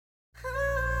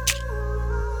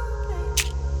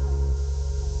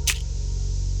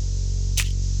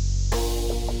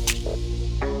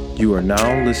You are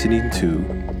now listening to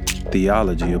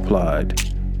Theology Applied,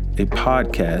 a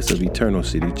podcast of Eternal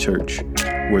City Church,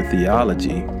 where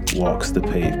theology walks the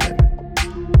pavement.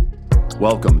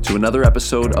 Welcome to another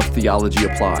episode of Theology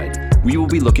Applied. We will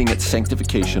be looking at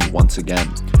sanctification once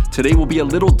again. Today will be a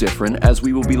little different as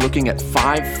we will be looking at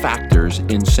 5 factors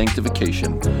in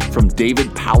sanctification from David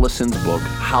Powlison's book,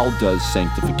 How Does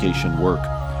Sanctification Work?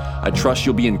 I trust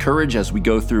you'll be encouraged as we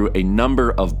go through a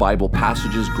number of Bible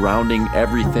passages grounding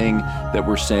everything that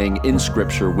we're saying in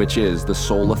Scripture, which is the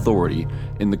sole authority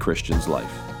in the Christian's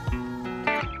life.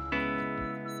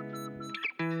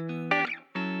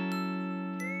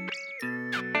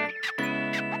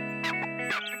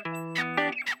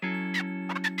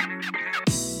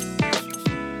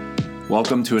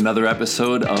 Welcome to another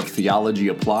episode of Theology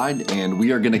Applied, and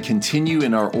we are going to continue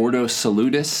in our Ordo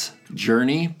Salutis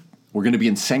journey. We're going to be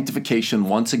in sanctification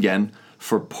once again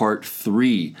for part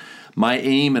 3. My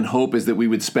aim and hope is that we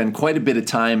would spend quite a bit of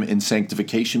time in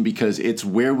sanctification because it's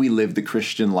where we live the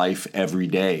Christian life every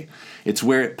day. It's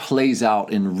where it plays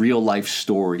out in real life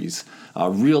stories,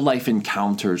 real life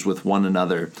encounters with one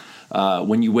another.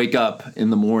 When you wake up in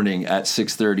the morning at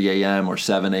 6:30 a.m. or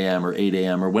 7 a.m. or 8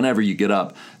 a.m. or whenever you get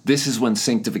up, this is when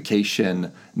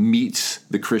sanctification meets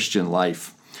the Christian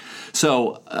life.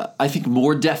 So I think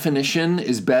more definition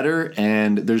is better,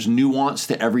 and there's nuance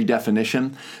to every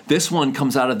definition. This one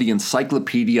comes out of the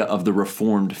Encyclopedia of the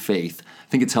Reformed Faith. I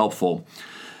think it's helpful.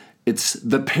 It's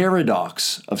the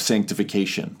paradox of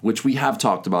sanctification, which we have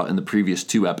talked about in the previous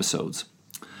 2 episodes.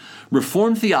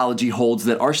 Reformed theology holds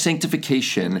that our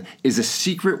sanctification is a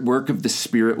secret work of the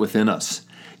Spirit within us,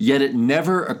 yet it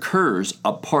never occurs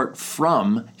apart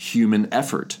from human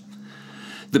effort.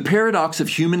 The paradox of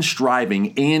human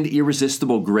striving and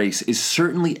irresistible grace is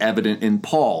certainly evident in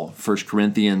Paul, 1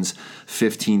 Corinthians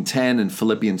 15:10 and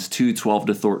Philippians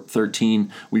 2:12-13.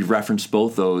 We've referenced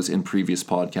both those in previous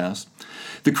podcasts.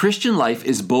 The Christian life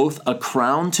is both a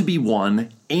crown to be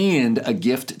won and a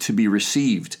gift to be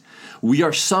received. We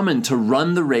are summoned to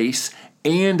run the race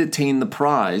and attain the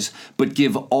prize, but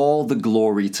give all the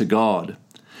glory to God,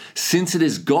 since it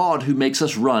is God who makes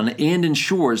us run and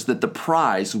ensures that the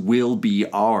prize will be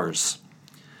ours.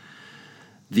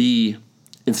 The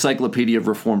Encyclopedia of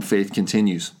Reformed Faith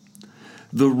continues.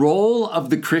 The role of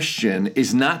the Christian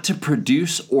is not to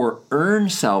produce or earn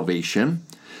salvation,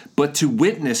 but to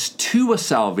witness to a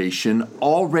salvation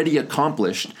already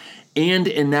accomplished and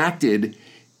enacted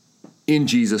in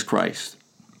Jesus Christ.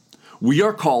 We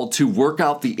are called to work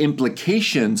out the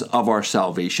implications of our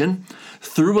salvation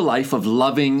through a life of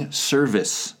loving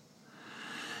service.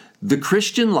 The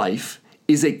Christian life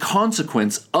is a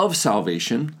consequence of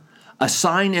salvation, a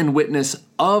sign and witness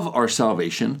of our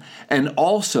salvation, and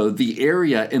also the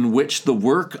area in which the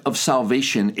work of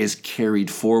salvation is carried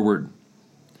forward.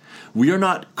 We are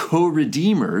not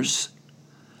co-redeemers,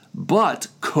 but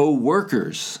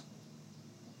co-workers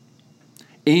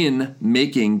in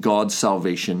making God's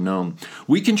salvation known.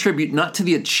 We contribute not to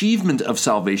the achievement of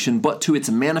salvation, but to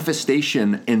its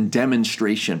manifestation and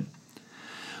demonstration.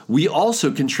 We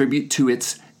also contribute to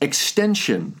its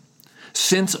extension,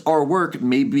 since our work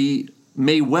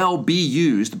may well be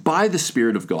used by the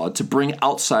Spirit of God to bring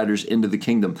outsiders into the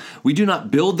kingdom. We do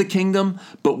not build the kingdom,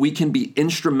 but we can be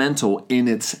instrumental in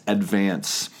its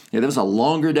advance. Yeah, that was a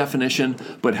longer definition,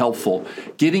 but helpful.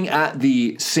 Getting at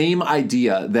the same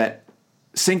idea that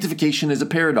sanctification is a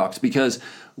paradox because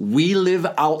we live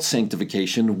out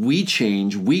sanctification, we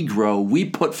change, we grow, we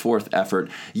put forth effort,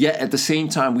 yet at the same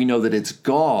time we know that it's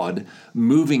God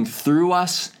moving through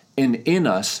us and in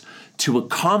us to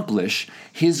accomplish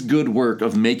His good work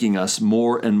of making us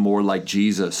more and more like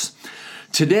Jesus.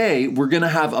 Today, we're going to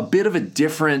have a bit of a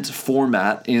different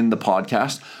format in the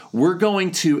podcast. We're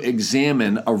going to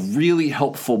examine a really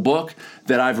helpful book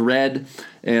that I've read,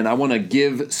 and I want to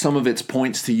give some of its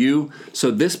points to you.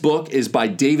 So this book is by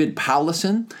David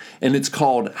Powlison, and it's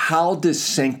called How Does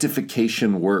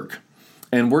Sanctification Work?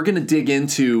 And we're going to dig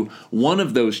into one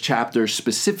of those chapters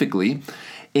specifically,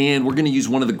 and we're going to use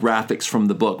one of the graphics from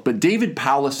the book. But David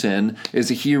Powlison is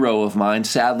a hero of mine,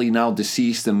 sadly now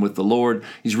deceased and with the Lord.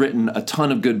 He's written a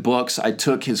ton of good books. I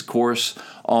took his course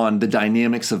on the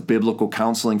dynamics of biblical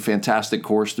counseling, fantastic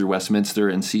course through Westminster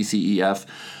and CCEF.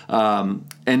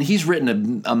 And he's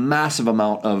written a massive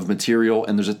amount of material,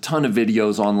 and there's a ton of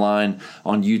videos online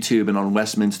on YouTube and on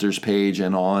Westminster's page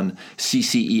and on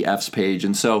CCEF's page.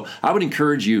 And so I would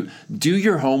encourage you, do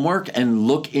your homework and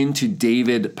look into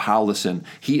David Powlison.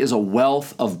 He is a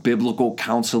wealth of biblical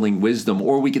counseling wisdom,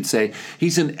 or we could say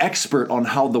he's an expert on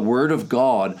how the Word of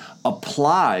God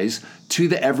applies to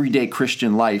the everyday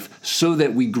Christian life so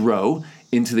that we grow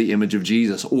into the image of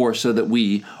Jesus, or so that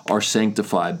we are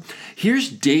sanctified. Here's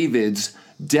David's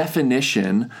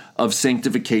definition of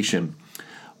sanctification.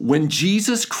 When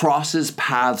Jesus crosses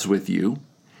paths with you,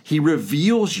 he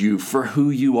reveals you for who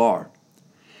you are.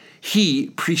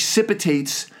 He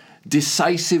precipitates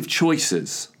decisive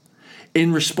choices.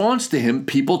 In response to him,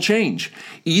 people change,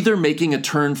 either making a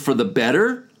turn for the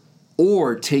better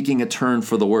or taking a turn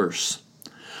for the worse.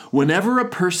 Whenever a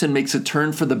person makes a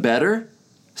turn for the better,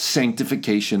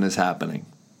 sanctification is happening.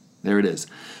 There it is.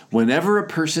 Whenever a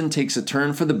person takes a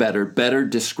turn for the better, better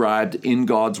described in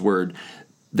God's word,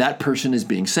 that person is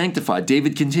being sanctified.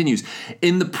 David continues,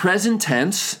 in the present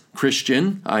tense,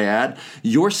 Christian, I add,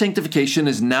 your sanctification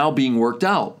is now being worked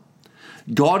out.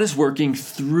 God is working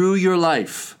through your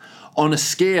life on a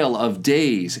scale of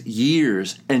days,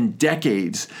 years, and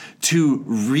decades to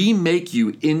remake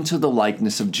you into the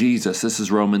likeness of Jesus. This is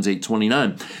Romans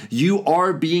 8:29. You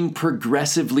are being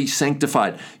progressively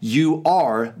sanctified. You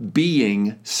are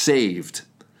being saved.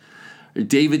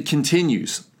 David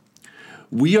continues,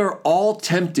 we are all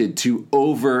tempted to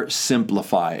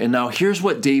oversimplify. And now here's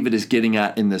what David is getting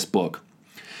at in this book.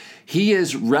 He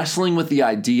is wrestling with the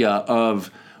idea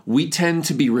of we tend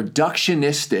to be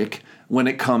reductionistic when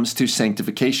it comes to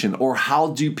sanctification, or how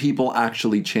do people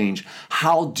actually change?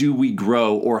 How do we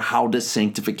grow, or how does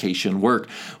sanctification work?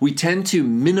 We tend to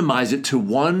minimize it to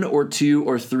one or two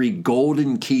or three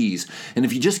golden keys. And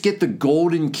if you just get the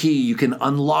golden key, you can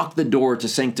unlock the door to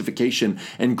sanctification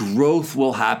and growth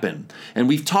will happen. And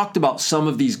we've talked about some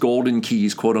of these golden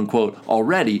keys, quote unquote,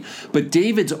 already. But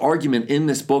David's argument in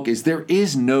this book is there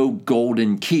is no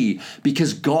golden key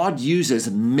because God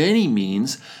uses many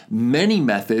means, many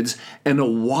methods, and a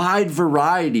wide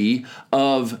variety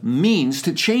of means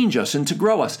to change us and to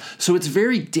grow us. So it's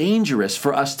very dangerous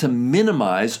for us to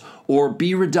minimize or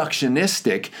be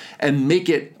reductionistic and make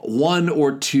it one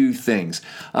or two things.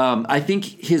 I think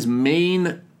his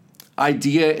main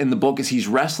idea in the book is he's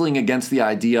wrestling against the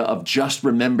idea of just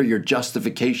remember your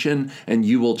justification and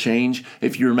you will change.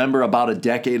 If you remember about a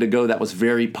decade ago, that was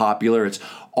very popular. It's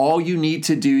all you need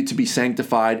to do to be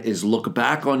sanctified is look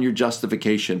back on your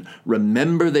justification.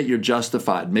 Remember that you're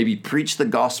justified. Maybe preach the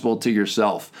gospel to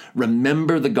yourself.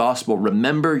 Remember the gospel.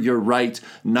 Remember you're right,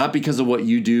 not because of what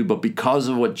you do, but because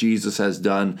of what Jesus has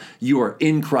done. You are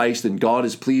in Christ and God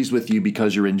is pleased with you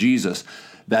because you're in Jesus.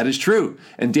 That is true.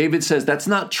 And David says that's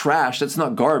not trash, that's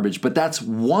not garbage, but that's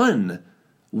one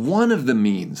of the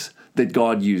means that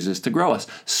God uses to grow us.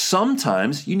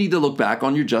 Sometimes you need to look back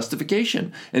on your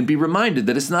justification and be reminded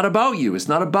that it's not about you. It's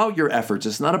not about your efforts.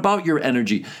 It's not about your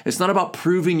energy. It's not about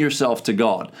proving yourself to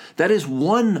God. That is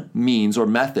one means or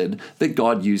method that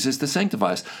God uses to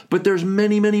sanctify us. But there's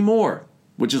many, many more,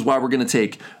 which is why we're going to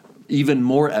take even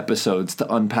more episodes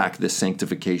to unpack this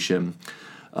sanctification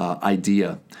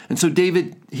idea. And so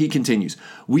David, he continues,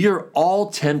 we are all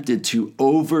tempted to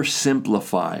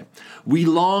oversimplify. We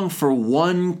long for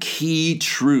one key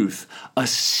truth, a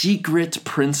secret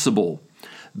principle,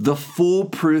 the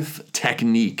foolproof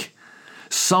technique,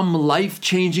 some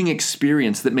life-changing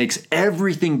experience that makes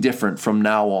everything different from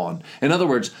now on. In other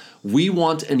words, we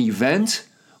want an event,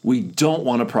 we don't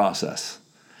want a process.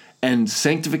 And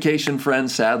sanctification,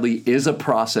 friends, sadly, is a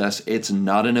process. It's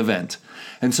not an event.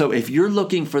 And so if you're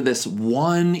looking for this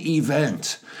one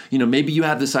event, maybe you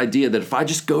have this idea that if I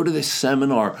just go to this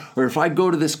seminar, or if I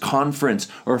go to this conference,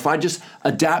 or if I just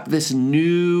adapt this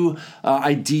new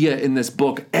idea in this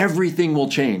book, everything will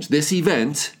change. This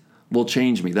event will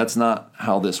change me. That's not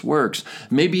how this works.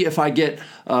 Maybe if I get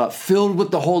filled with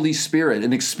the Holy Spirit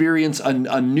and experience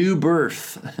a new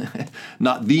birth,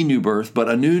 not the new birth, but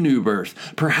a new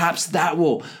birth, perhaps that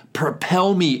will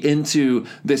propel me into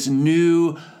this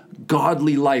new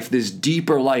godly life, this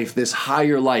deeper life, this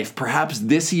higher life. Perhaps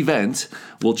this event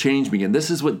will change me. And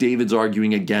this is what David's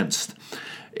arguing against.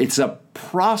 It's a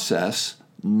process,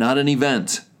 not an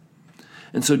event.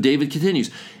 And so David continues,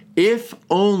 if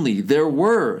only there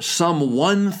were some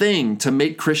one thing to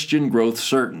make Christian growth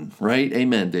certain, right?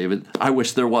 Amen, David. I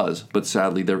wish there was, but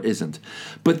sadly there isn't.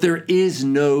 But there is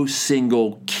no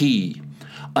single key.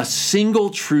 A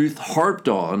single truth harped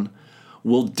on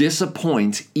will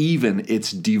disappoint even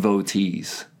its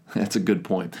devotees. That's a good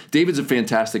point. David's a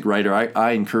fantastic writer.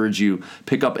 I encourage you,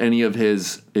 pick up any of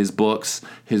his books,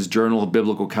 his Journal of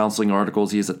Biblical Counseling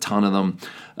articles. He has a ton of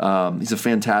them. He's a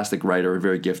fantastic writer, a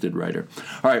very gifted writer.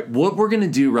 All right, what we're going to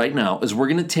do right now is we're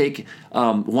going to take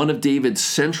one of David's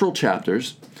central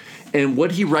chapters, and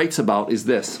what he writes about is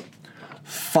this: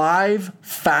 5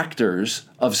 factors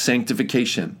of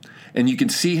sanctification. And you can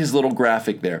see his little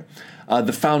graphic there.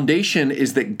 The foundation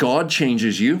is that God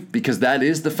changes you, because that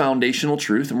is the foundational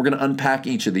truth, and we're going to unpack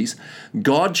each of these.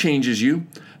 God changes you.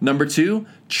 Number 2,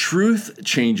 truth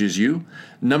changes you.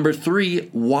 Number 3,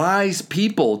 wise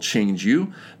people change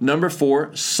you. Number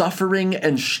 4, suffering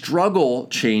and struggle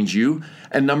change you.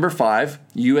 And number 5,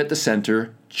 you at the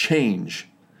center change.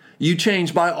 You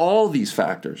change by all these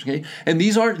factors, okay? And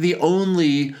these aren't the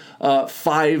only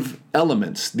 5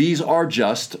 elements. These are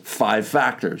just 5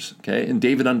 factors, okay? And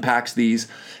David unpacks these,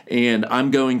 and I'm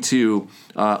going to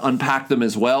unpack them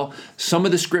as well. Some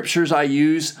of the scriptures I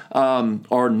use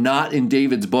are not in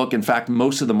David's book. In fact,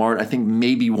 most of them aren't. I think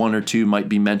maybe 1 or 2 might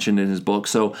be mentioned in his book.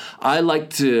 So I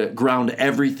like to ground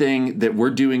everything that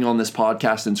we're doing on this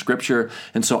podcast in scripture.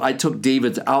 And so I took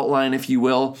David's outline, if you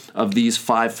will, of these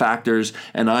 5 factors,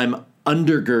 and I'm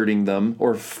undergirding them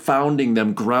or founding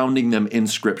them, grounding them in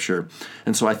scripture.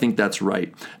 And so I think that's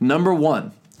right. Number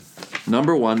one,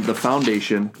 the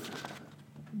foundation,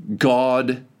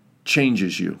 God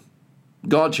changes you.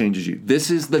 God changes you. This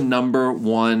is the number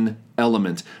 1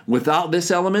 element. Without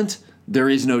this element, there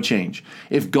is no change.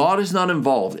 If God is not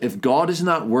involved, if God is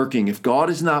not working, if God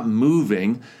is not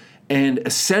moving, and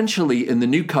essentially in the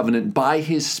new covenant by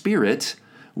his Spirit,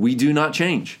 we do not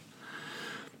change.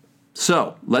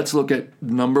 So let's look at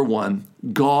number 1.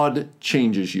 God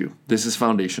changes you. This is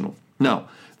foundational. Now,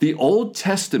 the Old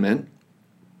Testament,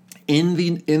 in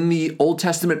the Old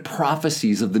Testament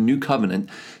prophecies of the New Covenant,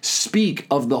 speak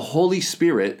of the Holy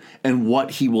Spirit and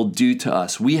what he will do to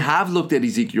us. We have looked at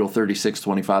Ezekiel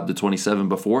 36:25-27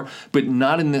 before, but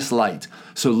not in this light.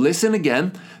 So listen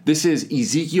again. This is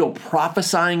Ezekiel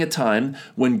prophesying a time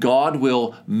when God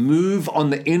will move on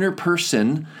the inner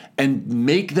person and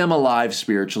make them alive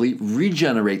spiritually,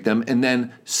 regenerate them, and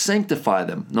then sanctify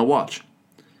them. Now watch.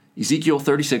 Ezekiel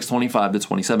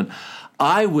 36:25-27.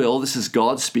 This is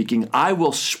God speaking, I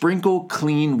will sprinkle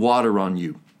clean water on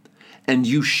you, and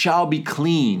you shall be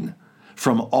clean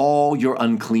from all your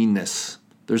uncleanness.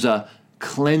 There's a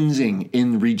cleansing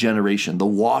in regeneration, the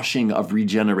washing of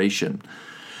regeneration.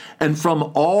 And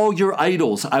from all your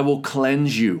idols I will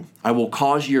cleanse you. I will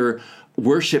cause your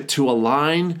worship to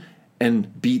align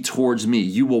and be towards me.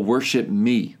 You will worship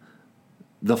me,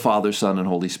 the Father, Son, and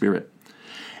Holy Spirit.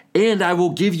 And I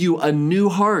will give you a new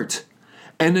heart,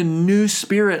 and a new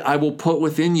spirit I will put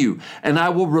within you. And I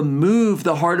will remove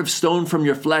the heart of stone from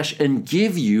your flesh and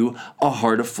give you a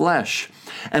heart of flesh.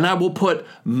 And I will put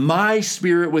my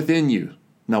spirit within you.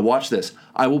 Now watch this.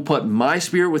 I will put my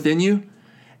spirit within you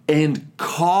and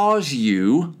cause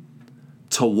you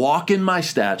to walk in my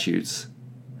statutes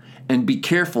and be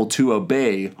careful to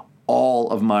obey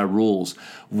all of my rules.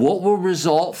 What will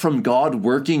result from God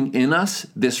working in us,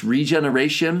 this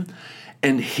regeneration,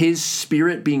 and his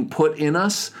Spirit being put in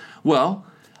us? Well,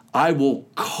 I will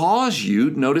cause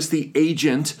you, notice the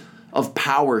agent of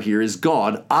power here is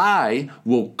God. I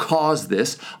will cause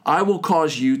this. I will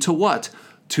cause you to what?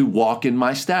 To walk in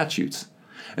my statutes.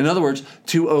 In other words,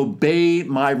 to obey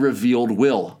my revealed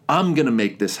will. I'm going to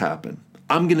make this happen.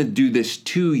 I'm going to do this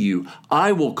to you.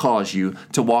 I will cause you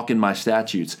to walk in my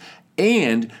statutes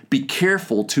and be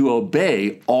careful to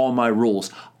obey all my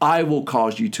rules. I will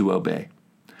cause you to obey.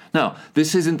 Now,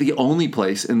 this isn't the only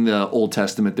place in the Old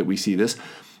Testament that we see this.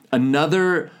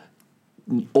 Another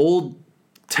Old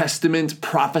Testament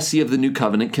prophecy of the New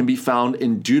Covenant can be found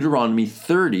in Deuteronomy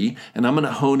 30, and I'm going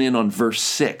to hone in on verse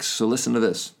 6. So listen to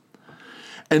this.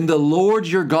 And the Lord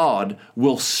your God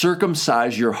will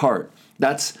circumcise your heart.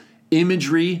 That's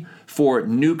imagery for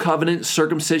New Covenant.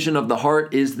 Circumcision of the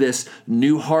heart is this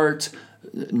new heart,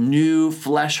 new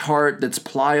flesh heart that's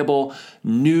pliable,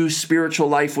 new spiritual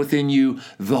life within you,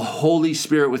 the Holy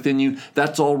Spirit within you.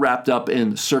 That's all wrapped up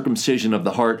in circumcision of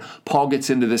the heart. Paul gets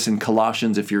into this in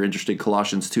Colossians. If you're interested,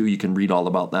 Colossians 2, you can read all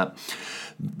about that.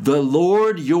 The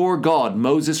Lord your God,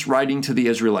 Moses writing to the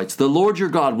Israelites, the Lord your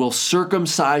God will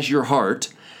circumcise your heart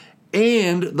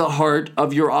and the heart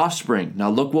of your offspring. Now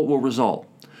look what will result.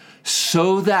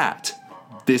 So that,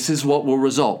 this is what will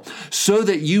result, so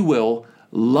that you will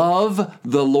love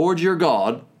the Lord your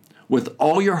God with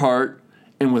all your heart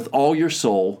and with all your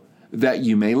soul, that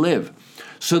you may live.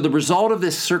 So the result of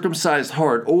this circumcised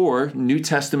heart, or New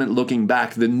Testament looking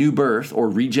back, the new birth or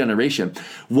regeneration,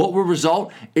 what will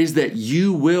result is that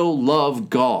you will love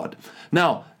God.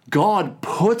 Now, God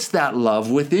puts that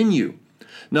love within you.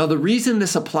 Now, the reason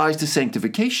this applies to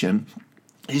sanctification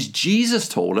is Jesus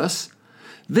told us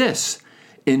this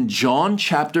in John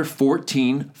chapter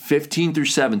 14, 15 through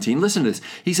 17. Listen to this.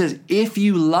 He says, if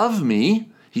you love me,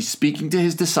 he's speaking to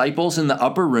his disciples in the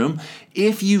upper room,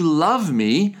 if you love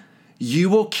me, you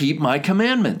will keep my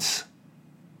commandments.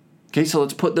 Okay, so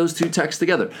let's put those two texts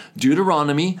together.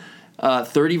 Deuteronomy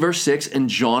 30 verse 6 and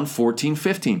John 14,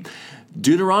 15.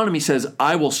 Deuteronomy says,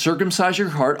 I will circumcise your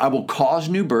heart, I will cause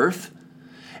new birth,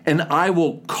 and I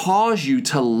will cause you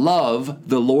to love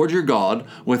the Lord your God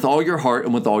with all your heart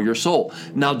and with all your soul.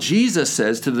 Now Jesus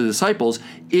says to the disciples,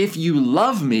 if you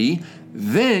love me,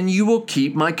 then you will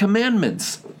keep my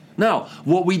commandments. Now,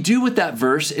 what we do with that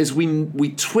verse is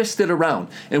we twist it around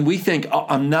and we think, oh,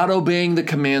 I'm not obeying the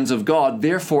commands of God,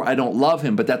 therefore I don't love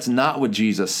him. But that's not what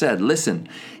Jesus said. Listen,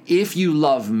 if you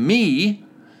love me,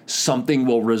 something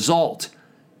will result.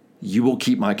 You will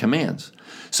keep my commands.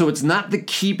 So it's not the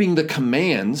keeping the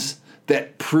commands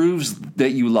that proves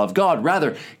that you love God.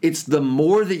 Rather, it's the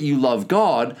more that you love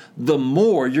God, the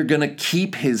more you're going to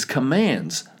keep his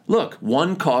commands. Look,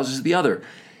 one causes the other.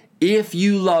 If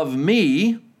you love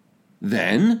me,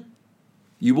 then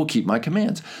you will keep my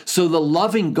commands. So the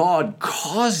loving God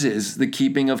causes the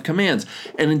keeping of commands.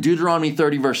 And in Deuteronomy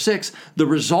 30 verse 6, the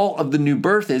result of the new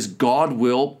birth is God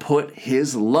will put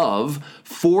his love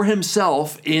for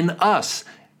himself in us.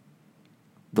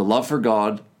 The love for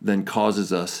God then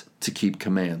causes us to keep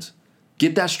commands.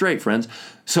 Get that straight, friends.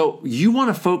 So you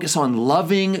want to focus on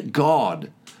loving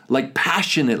God, like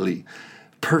passionately.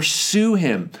 Pursue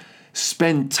him.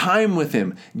 Spend time with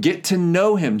him. Get to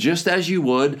know him just as you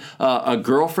would a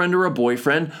girlfriend or a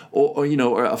boyfriend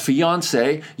or a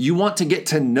fiance. You want to get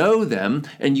to know them,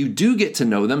 and you do get to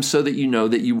know them so that you know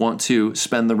that you want to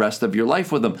spend the rest of your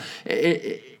life with them.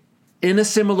 In a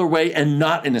similar way and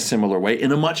not in a similar way,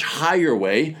 in a much higher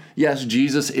way. Yes,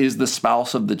 Jesus is the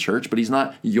spouse of the church, but he's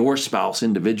not your spouse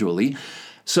individually.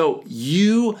 So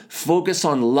you focus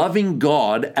on loving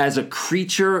God as a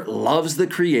creature loves the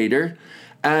Creator,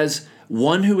 as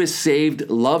one who is saved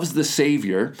loves the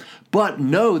Savior, but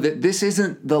know that this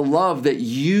isn't the love that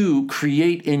you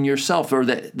create in yourself or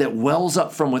that wells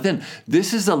up from within.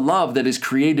 This is a love that is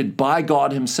created by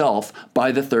God himself,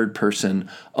 by the third person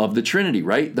of the Trinity,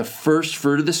 right? The first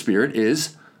fruit of the Spirit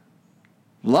is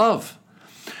love.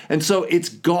 And so it's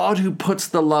God who puts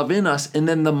the love in us, and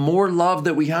then the more love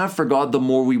that we have for God, the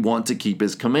more we want to keep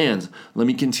his commands. Let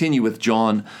me continue with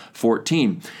John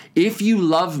 14. If you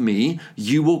love me,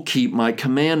 you will keep my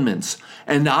commandments,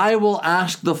 and I will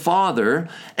ask the Father,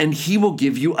 and he will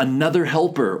give you another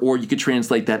helper, or you could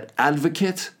translate that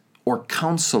advocate or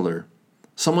counselor,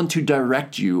 someone to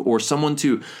direct you or someone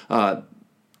to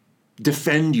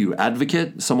defend you.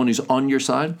 Advocate, someone who's on your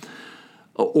side.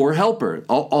 Or helper,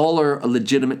 all are a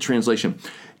legitimate translation.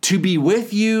 To be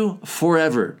with you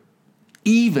forever,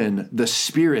 even the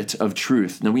Spirit of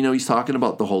truth. Now we know he's talking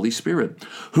about the Holy Spirit,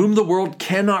 whom the world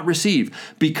cannot receive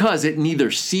because it neither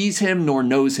sees him nor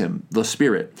knows him, the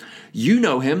Spirit. You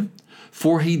know him,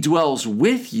 for he dwells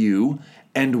with you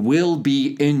and will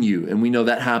be in you. And we know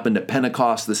that happened at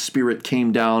Pentecost. The Spirit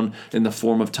came down in the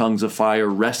form of tongues of fire,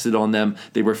 rested on them.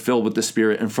 They were filled with the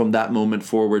Spirit. And from that moment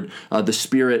forward, the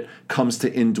Spirit comes to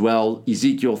indwell.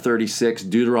 Ezekiel 36,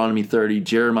 Deuteronomy 30,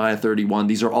 Jeremiah 31.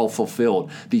 These are all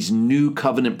fulfilled. These new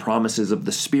covenant promises of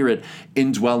the Spirit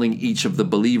indwelling each of the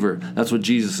believer. That's what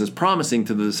Jesus is promising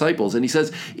to the disciples. And he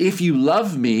says, if you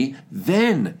love me,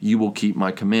 then you will keep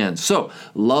my commands. So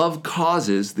love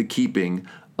causes the keeping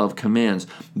of commands.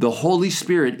 The Holy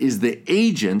Spirit is the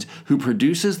agent who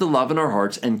produces the love in our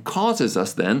hearts and causes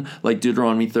us then, like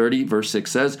Deuteronomy 30 verse 6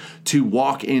 says, to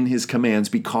walk in his commands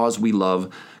because we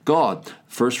love God.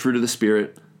 First fruit of the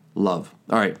Spirit, love.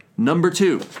 All right, number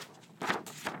two,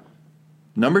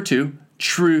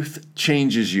 truth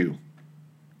changes you.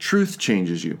 Truth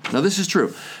changes you. Now this is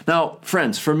true. Now,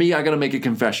 friends, for me, I got to make a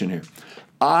confession here.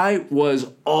 I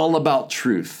was all about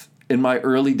truth in my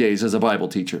early days as a Bible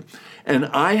teacher. And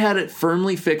I had it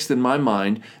firmly fixed in my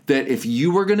mind that if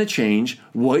you were going to change,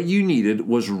 what you needed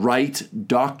was right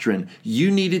doctrine. You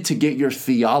needed to get your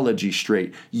theology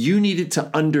straight. You needed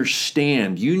to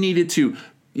understand. You needed to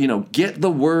get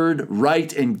the word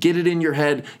right and get it in your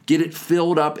head, get it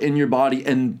filled up in your body.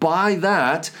 And by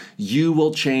that, you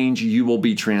will change, you will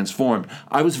be transformed.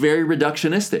 I was very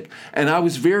reductionistic and I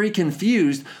was very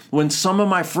confused when some of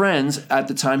my friends at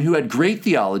the time who had great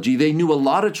theology, they knew a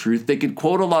lot of truth, they could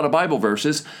quote a lot of Bible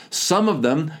verses. Some of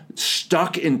them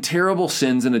stuck in terrible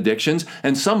sins and addictions,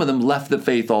 and some of them left the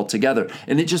faith altogether.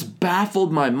 And it just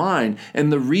baffled my mind. And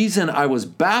the reason I was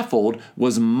baffled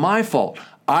was my fault.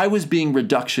 I was being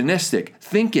reductionistic,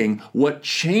 thinking what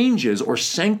changes or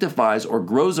sanctifies or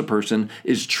grows a person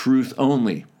is truth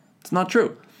only. It's not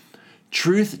true.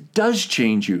 Truth does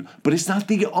change you, but it's not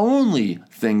the only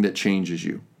thing that changes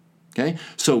you. Okay?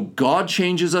 So God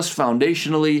changes us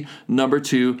foundationally. Number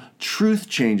two, truth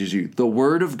changes you. The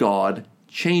Word of God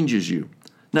changes you.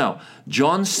 Now,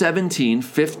 John 17,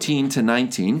 15 to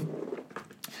 19.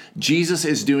 Jesus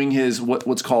is doing his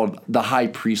what's called the high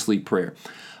priestly prayer.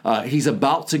 He's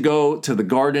about to go to the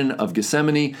Garden of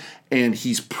Gethsemane, and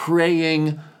he's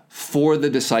praying for the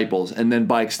disciples. And then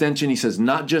by extension, he says,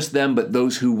 not just them, but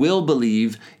those who will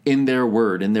believe in their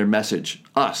word, in their message,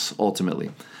 us,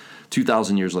 ultimately,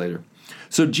 2,000 years later.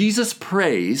 So Jesus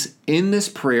prays in this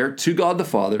prayer to God the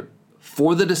Father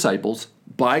for the disciples,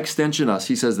 by extension us.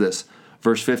 He says this,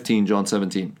 verse 15, John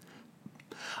 17.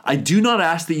 I do not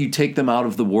ask that you take them out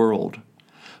of the world,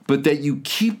 but that you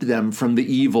keep them from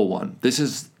the evil one. This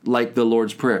is like the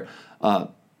Lord's Prayer.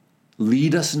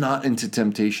 Lead us not into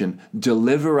temptation.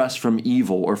 Deliver us from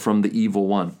evil or from the evil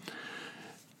one.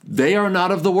 They are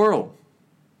not of the world,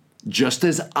 just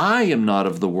as I am not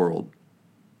of the world.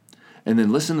 And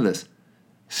then listen to this.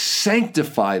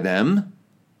 Sanctify them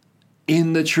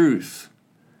in the truth.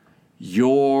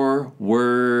 Your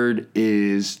word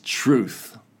is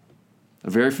truth. A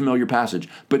very familiar passage.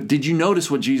 But did you notice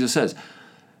what Jesus says?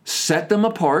 Set them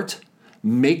apart,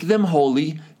 make them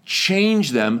holy,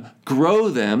 change them, grow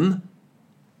them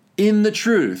in the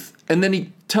truth. And then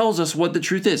he tells us what the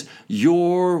truth is.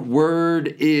 Your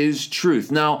word is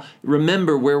truth. Now,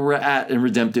 remember where we're at in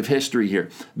redemptive history here.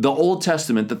 The Old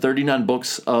Testament, the 39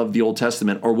 books of the Old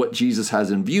Testament are what Jesus has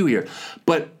in view here.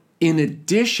 But in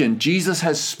addition, Jesus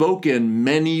has spoken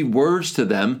many words to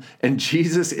them, and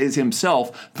Jesus is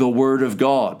himself the Word of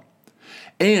God.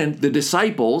 And the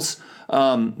disciples,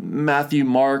 Matthew,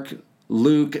 Mark,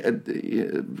 Luke,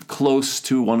 close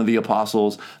to one of the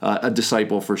apostles, a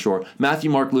disciple for sure. Matthew,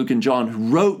 Mark, Luke, and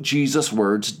John wrote Jesus'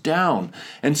 words down.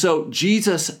 And so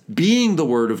Jesus, being the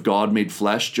Word of God made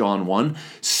flesh, John 1,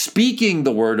 speaking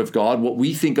the Word of God, what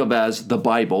we think of as the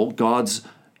Bible, God's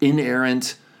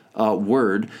inerrant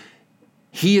word,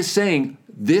 he is saying,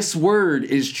 this word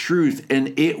is truth,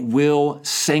 and it will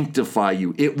sanctify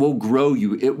you. It will grow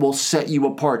you. It will set you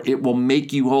apart. It will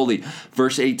make you holy.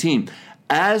 Verse 18,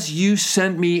 as you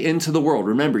sent me into the world,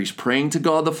 remember, he's praying to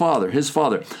God the Father, his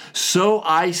Father, so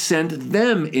I sent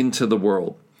them into the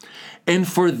world. And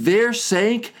for their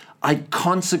sake, I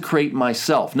consecrate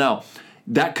myself. Now,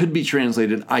 that could be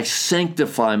translated, I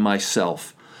sanctify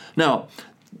myself. Now,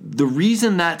 the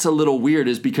reason that's a little weird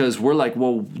is because we're like,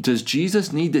 well, does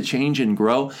Jesus need to change and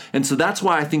grow? And so that's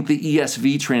why I think the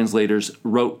ESV translators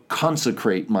wrote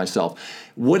consecrate myself.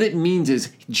 What it means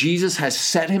is Jesus has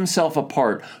set himself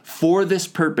apart for this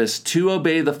purpose to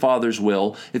obey the Father's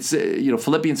will. It's,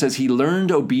 Philippians says he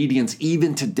learned obedience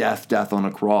even to death on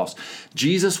a cross.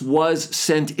 Jesus was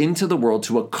sent into the world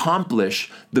to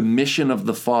accomplish the mission of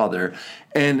the Father.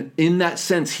 And in that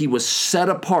sense, he was set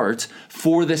apart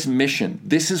for this mission.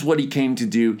 This is what he came to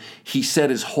do. He set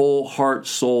his whole heart,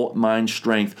 soul, mind,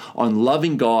 strength on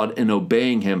loving God and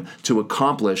obeying him to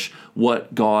accomplish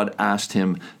what God asked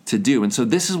him to do. And so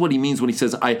this is what he means when he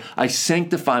says, I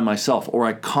sanctify myself, or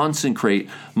I consecrate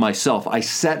myself. I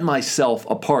set myself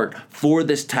apart for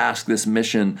this task, this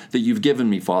mission that you've given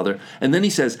me, Father. And then he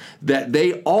says that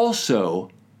they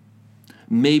also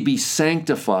may be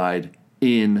sanctified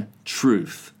in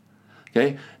truth.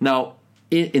 Okay? Now,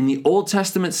 in the Old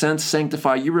Testament sense,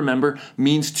 sanctify, you remember,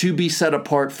 means to be set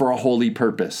apart for a holy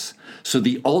purpose. So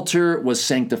the altar was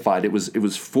sanctified. It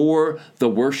was for the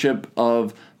worship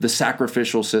of the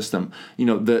sacrificial system. You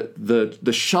know,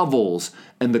 the shovels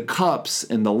and the cups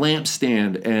and the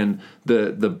lampstand and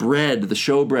the bread, the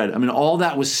showbread. I mean, all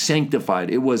that was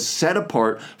sanctified. It was set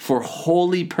apart for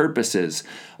holy purposes.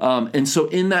 And so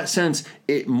in that sense,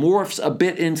 it morphs a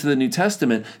bit into the New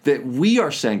Testament that we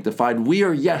are sanctified. We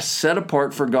are, yes, set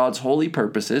apart for God's holy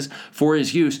purposes, for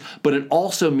his use, but it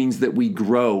also means that we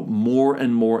grow more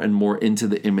and more and more into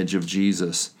the image of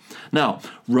Jesus. Now,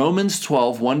 Romans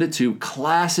 12, 1-2,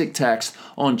 classic text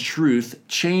on truth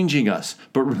changing us.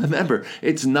 But remember,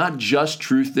 it's not just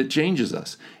truth that changes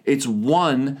us. It's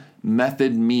one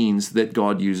method, means that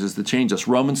God uses to change us.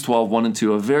 Romans 12,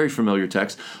 1-2, a very familiar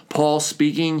text. Paul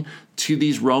speaking to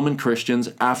these Roman Christians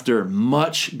after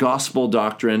much gospel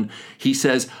doctrine. He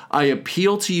says, I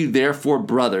appeal to you therefore,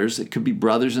 brothers. It could be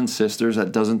brothers and sisters.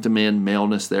 That doesn't demand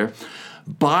maleness there.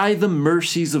 By the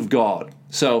mercies of God.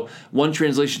 So one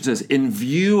translation says, in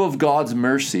view of God's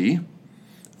mercy,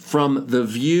 from the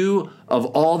view of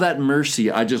all that mercy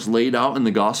I just laid out in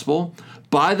the gospel,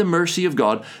 by the mercy of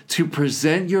God, to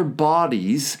present your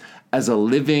bodies as a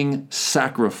living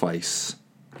sacrifice,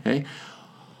 okay?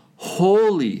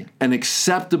 Holy and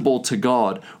acceptable to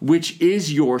God, which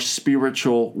is your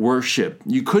spiritual worship.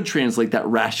 You could translate that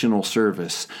rational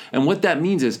service. And what that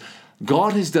means is,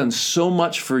 God has done so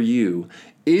much for you.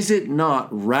 Is it not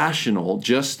rational,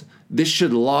 just this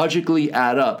should logically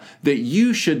add up, that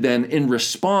you should then, in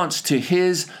response to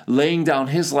his laying down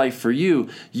his life for you,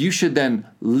 you should then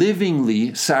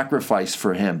livingly sacrifice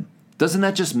for him. Doesn't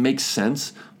that just make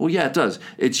sense? Well, yeah, it does.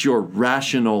 It's your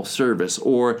rational service,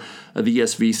 or the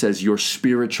ESV says your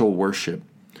spiritual worship.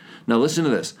 Now listen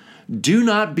to this. Do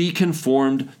not be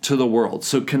conformed to the world.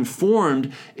 So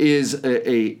conformed is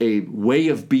a way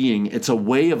of being. It's a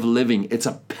way of living. It's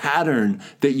a pattern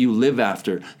that you live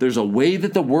after. There's a way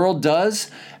that the world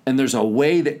does, and there's a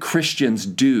way that Christians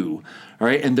do. All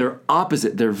right, and they're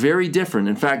opposite. They're very different.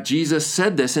 In fact, Jesus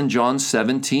said this in John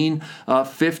 17,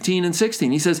 15 and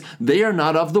 16. He says, they are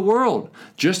not of the world,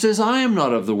 just as I am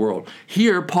not of the world.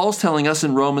 Here, Paul's telling us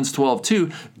in Romans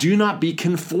 12:2, do not be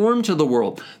conformed to the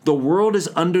world. The world is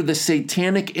under the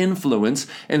satanic influence,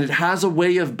 and it has a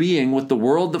way of being with the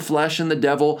world, the flesh, and the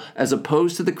devil, as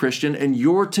opposed to the Christian, and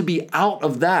you're to be out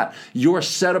of that. You're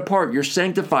set apart. You're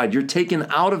sanctified. You're taken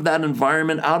out of that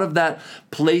environment, out of that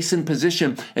place and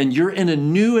position, and you're in a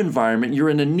new environment. You're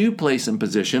in a new place and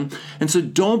position. And so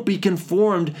don't be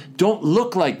conformed. Don't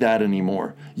look like that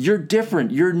anymore. You're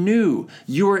different. You're new.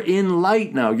 You're in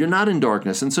light now. You're not in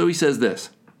darkness. And so he says this,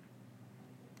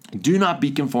 do not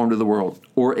be conformed to the world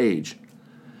or age,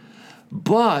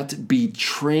 but be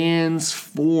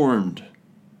transformed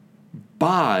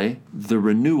by the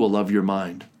renewal of your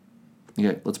mind.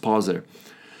 Okay, let's pause there.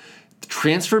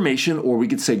 Transformation, or we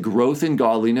could say growth in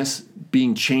godliness,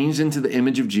 being changed into the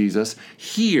image of Jesus,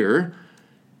 here,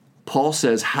 Paul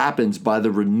says, happens by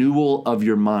the renewal of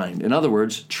your mind. In other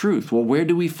words, truth. Well, where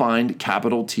do we find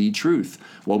capital T truth?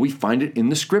 Well, we find it in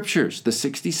the scriptures, the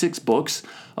 66 books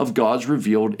of God's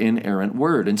revealed inerrant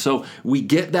word. And so we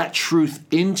get that truth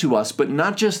into us, but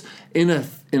not just in a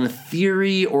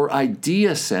theory or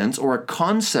idea sense or a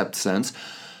concept sense.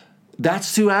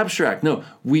 That's too abstract. No,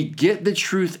 we get the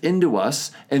truth into us,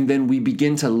 and then we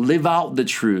begin to live out the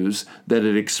truths that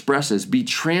it expresses. Be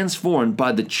transformed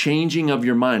by the changing of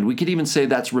your mind. We could even say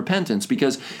that's repentance,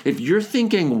 because if you're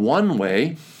thinking one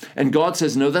way, and God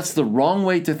says, no, that's the wrong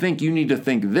way to think, you need to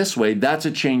think this way, that's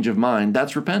a change of mind.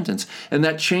 That's repentance. And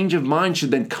that change of mind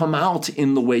should then come out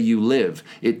in the way you live.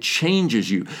 It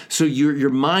changes you. So your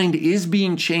mind is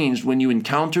being changed when you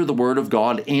encounter the Word of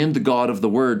God and the God of the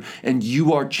Word, and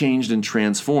you are changed and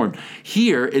transformed.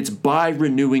 Here, it's by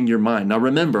renewing your mind. Now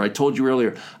remember, I told you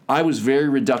earlier, I was very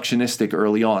reductionistic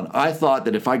early on. I thought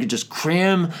that if I could just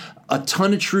cram a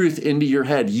ton of truth into your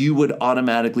head, you would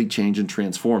automatically change and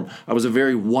transform. I was a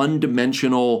very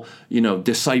one-dimensional,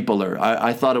 discipler.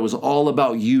 I thought it was all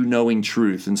about you knowing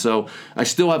truth. And so I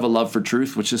still have a love for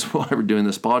truth, which is why we're doing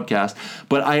this podcast.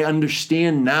 But I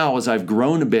understand now, as I've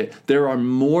grown a bit, there are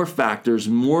more factors,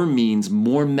 more means,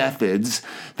 more methods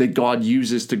that God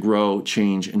uses to grow,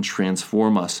 change, and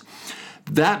transform us.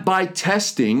 That by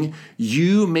testing,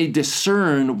 you may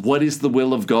discern what is the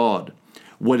will of God,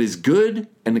 what is good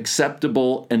and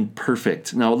acceptable and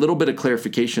perfect. Now, a little bit of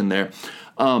clarification there.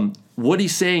 What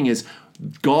he's saying is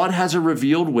God has a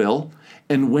revealed will,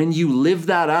 and when you live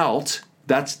that out,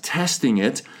 that's testing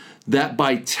it, that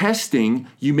by testing,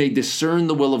 you may discern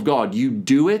the will of God. You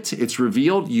do it, it's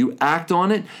revealed, you act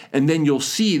on it, and then you'll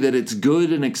see that it's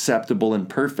good and acceptable and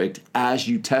perfect as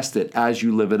you test it, as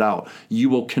you live it out. You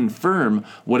will confirm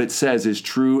what it says is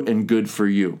true and good for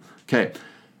you. Okay,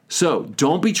 so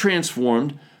don't be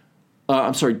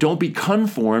don't be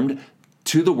conformed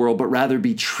to the world, but rather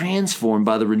be transformed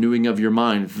by the renewing of your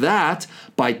mind. That,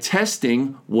 by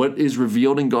testing what is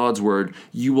revealed in God's word,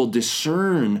 you will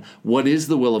discern what is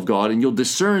the will of God, and you'll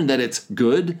discern that it's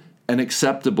good and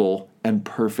acceptable and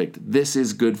perfect. This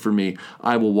is good for me.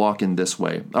 I will walk in this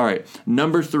way. All right,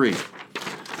 number three.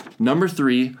 Number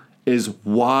three is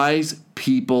wise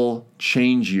people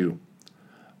change you.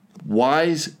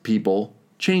 Wise people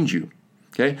change you.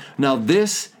 Okay? Now,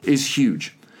 this is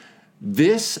huge.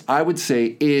 This, I would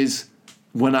say, is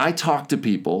when I talk to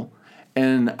people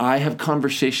and I have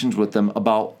conversations with them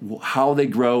about how they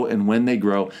grow and when they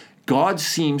grow, God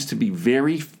seems to be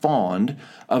very fond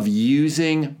of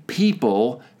using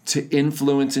people to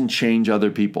influence and change other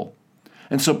people.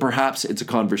 And so perhaps it's a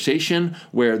conversation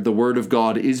where the word of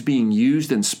God is being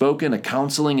used and spoken, a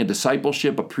counseling, a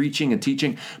discipleship, a preaching, a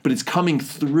teaching, but it's coming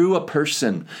through a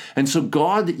person. And so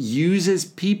God uses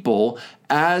people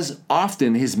as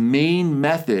often his main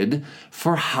method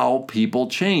for how people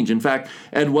change. In fact,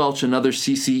 Ed Welch, another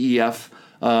CCEF,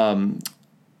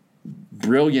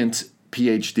 brilliant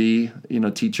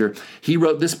PhD, teacher, he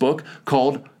wrote this book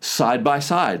called Side by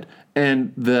Side.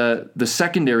 And the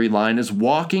secondary line is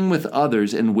walking with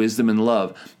others in wisdom and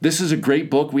love. This is a great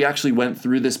book. We actually went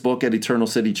through this book at Eternal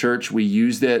City Church. We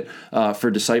used it for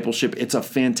discipleship. It's a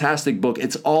fantastic book.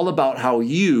 It's all about how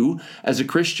you, as a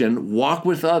Christian, walk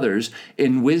with others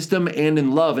in wisdom and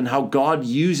in love, and how God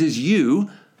uses you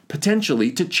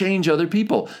potentially to change other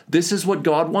people. This is what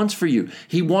God wants for you.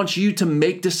 He wants you to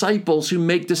make disciples who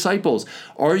make disciples.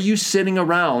 Are you sitting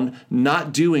around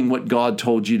not doing what God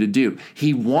told you to do?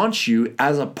 He wants you,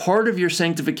 as a part of your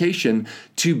sanctification,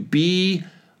 to be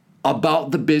about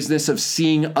the business of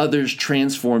seeing others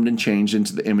transformed and changed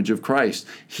into the image of Christ.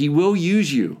 He will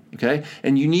use you, okay?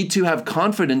 And you need to have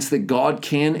confidence that God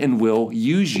can and will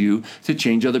use you to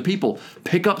change other people.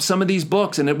 Pick up some of these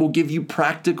books and it will give you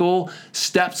practical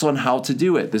steps on how to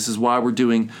do it. This is why we're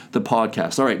doing the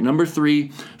podcast. All right, number 3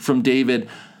 from David.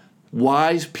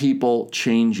 Wise people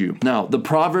change you. Now, the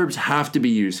Proverbs have to be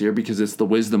used here because it's the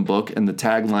wisdom book and the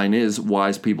tagline is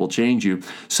wise people change you.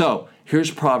 So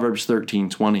here's Proverbs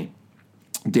 13:20.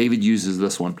 David uses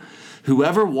this one.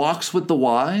 Whoever walks with the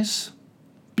wise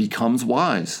becomes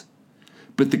wise,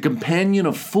 but the companion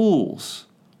of fools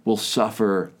will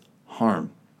suffer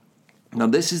harm. Now,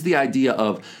 this is the idea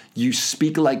of you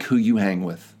speak like who you hang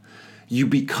with. You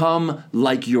become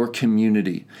like your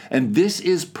community. And this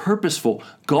is purposeful.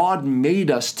 God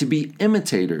made us to be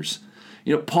imitators.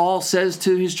 You know, Paul says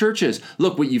to his churches,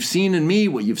 look, what you've seen in me,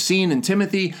 what you've seen in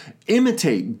Timothy,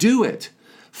 imitate, do it.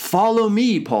 Follow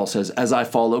me, Paul says, as I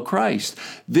follow Christ.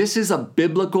 This is a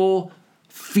biblical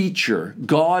feature.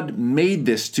 God made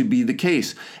this to be the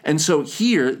case. And so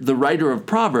here, the writer of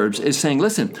Proverbs is saying,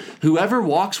 listen, whoever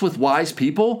walks with wise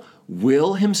people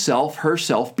will himself,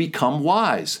 herself become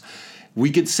wise. We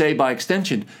could say by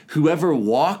extension, whoever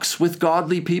walks with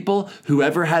godly people,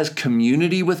 whoever has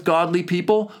community with godly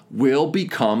people, will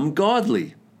become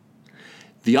godly.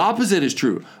 The opposite is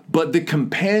true, but the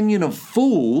companion of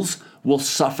fools will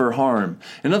suffer harm.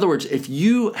 In other words, if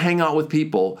you hang out with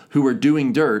people who are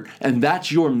doing dirt and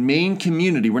that's your main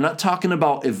community, we're not talking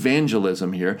about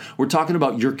evangelism here, we're talking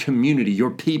about your community,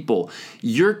 your people.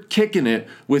 You're kicking it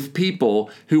with people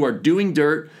who are doing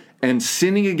dirt and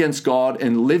sinning against God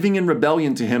and living in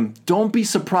rebellion to Him. Don't be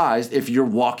surprised if you're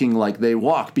walking like they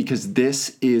walk, because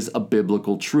this is a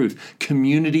biblical truth.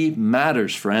 Community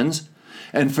matters, friends.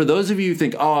 And for those of you who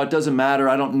think, oh, it doesn't matter,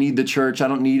 I don't need the church, I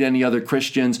don't need any other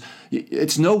Christians,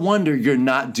 it's no wonder you're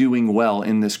not doing well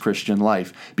in this Christian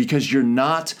life, because you're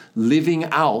not living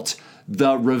out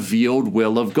the revealed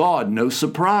will of God. No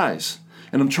surprise.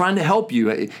 And I'm trying to help you.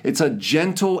 It's a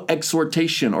gentle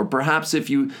exhortation, or perhaps, if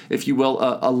you will,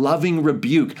 a loving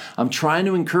rebuke. I'm trying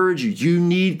to encourage you. You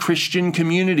need Christian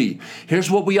community.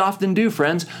 Here's what we often do,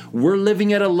 friends. We're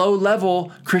living at a low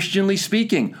level, Christianly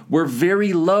speaking. We're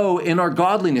very low in our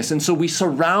godliness. And so we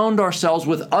surround ourselves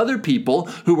with other people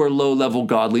who are low level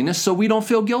godliness so we don't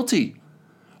feel guilty.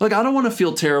 Like, I don't want to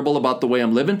feel terrible about the way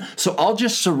I'm living, so I'll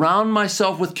just surround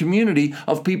myself with community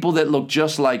of people that look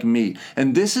just like me.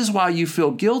 And this is why you feel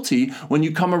guilty when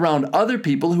you come around other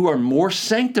people who are more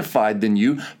sanctified than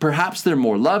you. Perhaps they're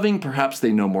more loving, perhaps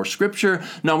they know more scripture.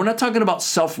 Now, we're not talking about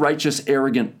self-righteous,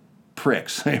 arrogant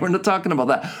pricks. We're not talking about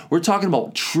that. We're talking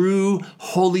about true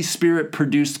Holy Spirit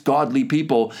produced godly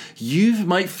people. You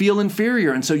might feel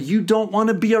inferior, and so you don't want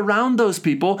to be around those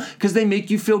people because they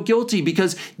make you feel guilty,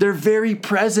 because their very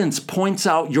presence points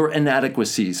out your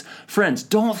inadequacies. Friends,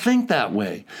 don't think that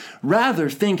way. Rather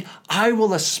think, I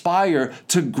will aspire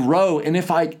to grow, and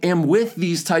if I am with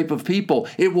these type of people,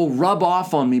 it will rub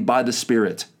off on me by the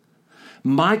Spirit.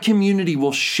 My community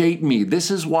will shape me. This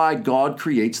is why God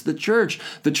creates the church.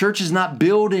 The church is not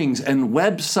buildings and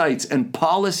websites and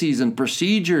policies and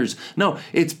procedures. No,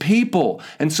 it's people.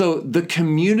 And so the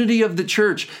community of the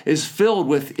church is filled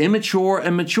with immature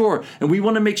and mature. And we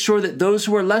want to make sure that those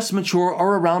who are less mature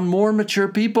are around more mature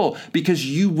people, because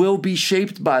you will be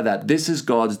shaped by that. This is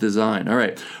God's design. All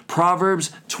right.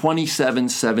 Proverbs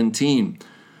 27:17,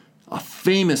 a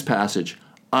famous passage.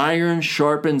 Iron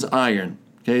sharpens iron.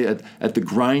 Okay, at the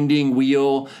grinding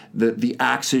wheel, the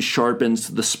axis sharpens,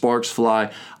 the sparks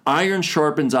fly. Iron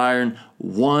sharpens iron,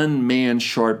 one man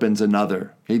sharpens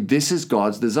another. Okay, this is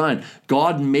God's design.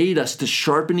 God made us to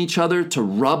sharpen each other, to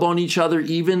rub on each other,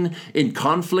 even in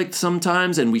conflict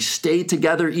sometimes, and we stay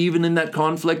together even in that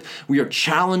conflict. We are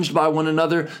challenged by one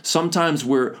another. Sometimes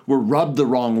we're rubbed the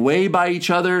wrong way by each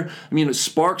other. I mean,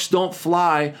 sparks don't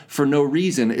fly for no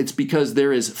reason. It's because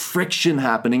there is friction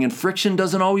happening, and friction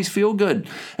doesn't always feel good.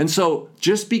 And so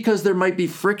just because there might be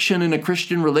friction in a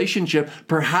Christian relationship,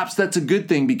 perhaps that's a good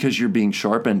thing, because you're being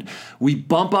sharpened. We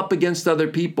bump up against other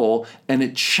people, and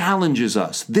it challenges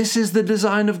us. This is the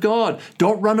design of God.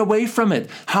 Don't run away from it.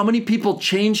 How many people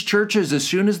change churches as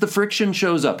soon as the friction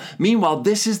shows up? Meanwhile,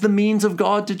 this is the means of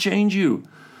God to change you.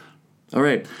 All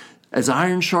right. As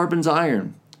iron sharpens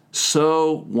iron,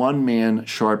 so one man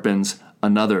sharpens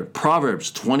another.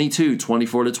 Proverbs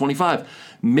 22:24-25.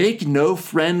 Make no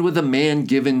friend with a man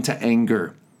given to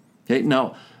anger. Okay,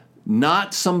 now,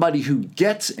 not somebody who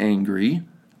gets angry,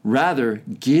 rather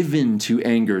given to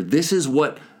anger. This is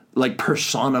what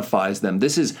personifies them.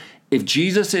 This is, if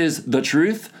Jesus is the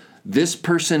truth, this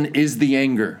person is the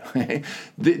anger.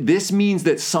 This means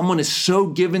that someone is so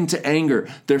given to anger.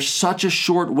 They're such a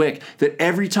short wick that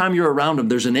every time you're around them,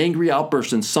 there's an angry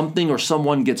outburst and something or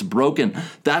someone gets broken.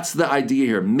 That's the idea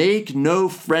here. Make no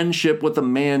friendship with a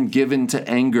man given to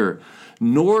anger,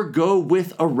 nor go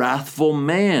with a wrathful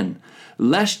man,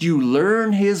 lest you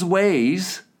learn his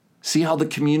ways. See how the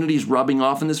community is rubbing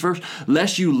off in this verse?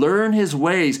 Lest you learn his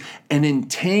ways and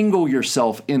entangle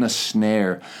yourself in a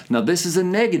snare. Now, this is a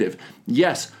negative.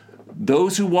 Yes,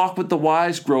 those who walk with the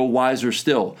wise grow wiser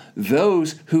still.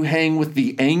 Those who hang with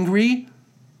the angry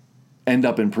end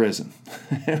up in prison,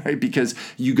 right? Because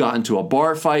you got into a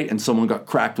bar fight and someone got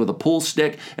cracked with a pool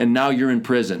stick and now you're in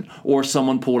prison. Or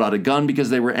someone pulled out a gun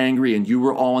because they were angry and you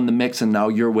were all in the mix and now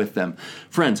you're with them.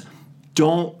 Friends,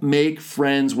 don't make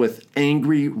friends with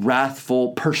angry,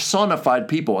 wrathful, personified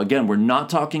people. Again, we're not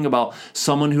talking about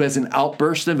someone who has an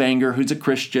outburst of anger, who's a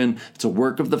Christian. It's a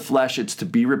work of the flesh. It's to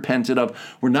be repented of.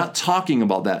 We're not talking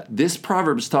about that. This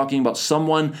proverb is talking about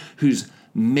someone whose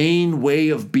main way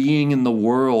of being in the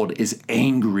world is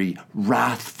angry,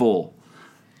 wrathful.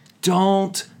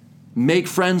 Don't make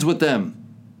friends with them.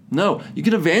 No, you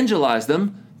can evangelize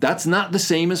them. That's not the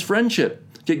same as friendship.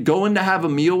 Going to have a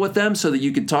meal with them so that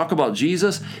you can talk about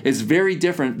Jesus is very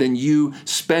different than you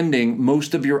spending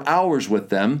most of your hours with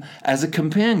them as a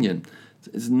companion.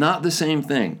 It's not the same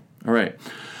thing. All right.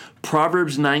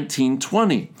 Proverbs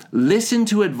 19:20. Listen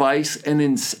to advice and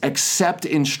accept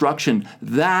instruction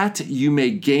that you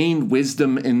may gain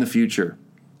wisdom in the future.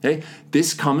 Okay?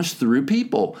 This comes through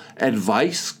people.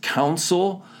 Advice,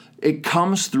 counsel, it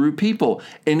comes through people.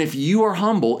 And if you are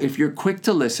humble, if you're quick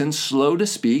to listen, slow to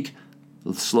speak,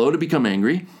 slow to become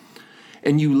angry,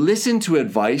 and you listen to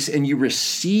advice and you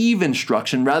receive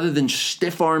instruction rather than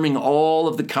stiff-arming all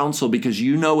of the counsel because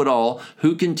you know it all,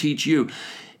 who can teach you?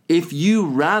 If you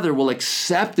rather will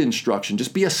accept instruction,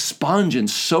 just be a sponge and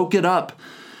soak it up,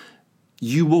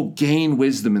 you will gain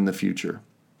wisdom in the future.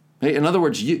 Okay? In other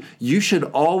words, you should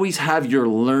always have your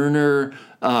learner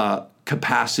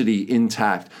capacity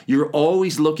intact. You're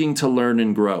always looking to learn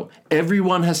and grow.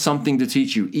 Everyone has something to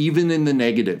teach you, even in the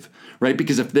negative, right?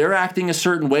 Because if they're acting a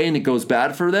certain way and it goes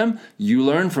bad for them, you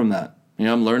learn from that.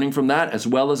 I'm learning from that as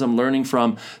well as I'm learning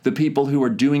from the people who are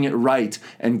doing it right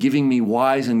and giving me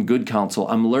wise and good counsel.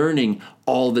 I'm learning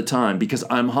all the time because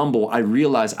I'm humble. I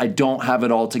realize I don't have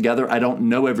it all together. I don't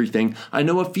know everything. I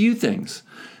know a few things.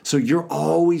 So you're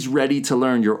always ready to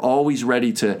learn. You're always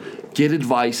ready to get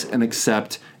advice and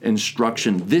accept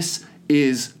instruction. This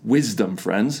is wisdom,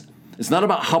 friends. It's not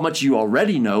about how much you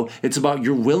already know. It's about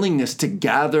your willingness to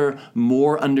gather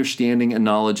more understanding and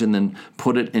knowledge and then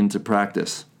put it into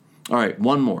practice. All right,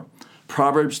 one more.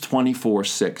 Proverbs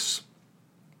 24:6.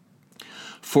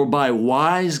 For by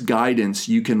wise guidance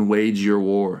you can wage your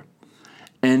war,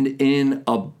 and in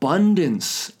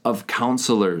abundance of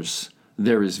counselors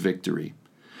there is victory.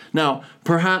 Now,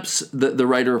 perhaps the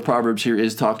writer of Proverbs here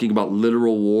is talking about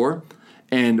literal war.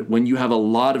 And when you have a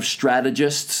lot of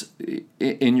strategists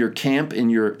in your camp, in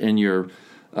your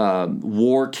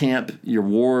war camp, your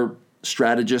war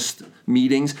strategist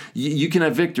meetings, you can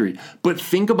have victory. But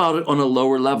think about it on a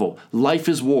lower level. Life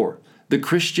is war. The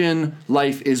Christian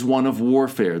life is one of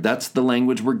warfare. That's the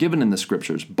language we're given in the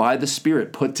scriptures. By the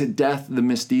Spirit, put to death the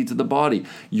misdeeds of the body.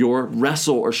 Your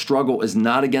wrestle or struggle is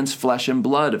not against flesh and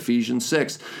blood, Ephesians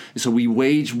 6. So we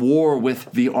wage war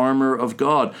with the armor of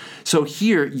God. So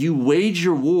here, you wage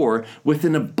your war with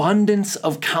an abundance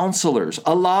of counselors.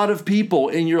 A lot of people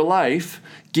in your life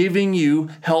giving you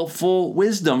helpful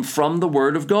wisdom from the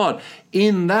Word of God.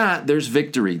 In that, there's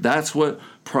victory. That's what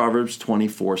Proverbs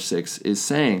 24:6 is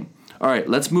saying. All right,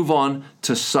 let's move on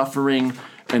to suffering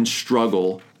and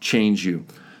struggle change you.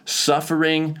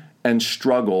 Suffering and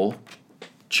struggle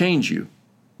change you.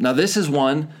 Now, this is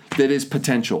one that is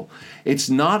potential. It's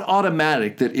not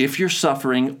automatic that if you're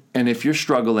suffering and if you're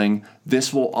struggling,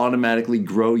 this will automatically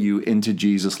grow you into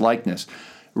Jesus likeness.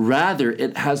 Rather,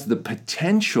 it has the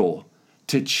potential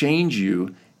to change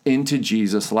you into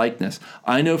Jesus likeness.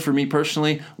 I know for me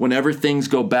personally, whenever things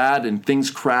go bad and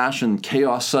things crash and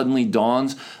chaos suddenly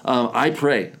dawns, I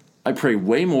pray. I pray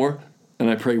way more, and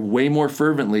I pray way more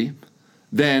fervently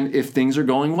than if things are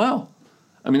going well.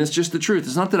 I mean, it's just the truth.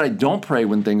 It's not that I don't pray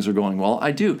when things are going well.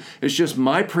 I do. It's just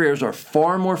my prayers are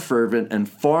far more fervent and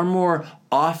far more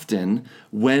often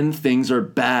when things are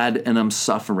bad and I'm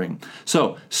suffering.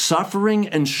 So suffering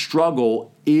and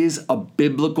struggle is a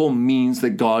biblical means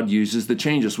that God uses to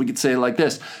change us. We could say it like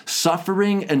this: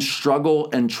 suffering and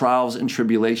struggle and trials and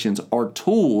tribulations are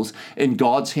tools in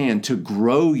God's hand to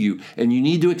grow you, and you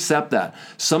need to accept that.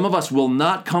 Some of us will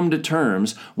not come to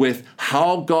terms with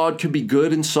how God could be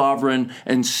good and sovereign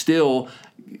and still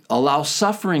allow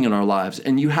suffering in our lives.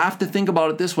 And you have to think about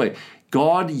it this way: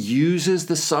 God uses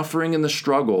the suffering and the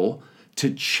struggle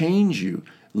to change you.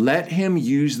 Let him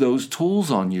use those tools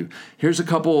on you. Here's a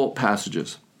couple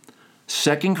passages.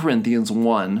 2 Corinthians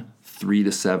 1,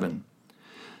 3-7.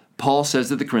 Paul says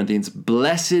to the Corinthians,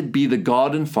 "Blessed be the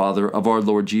God and Father of our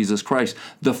Lord Jesus Christ,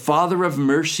 the Father of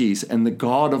mercies and the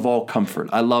God of all comfort."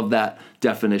 I love that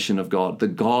definition of God, the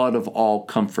God of all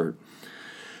comfort,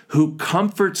 who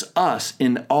comforts us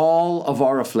in all of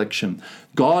our affliction.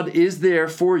 God is there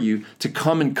for you to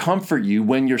come and comfort you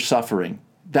when you're suffering.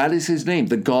 That is his name,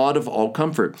 the God of all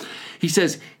comfort. He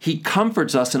says he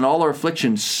comforts us in all our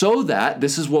affliction so that,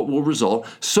 this is what will result,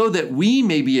 so that we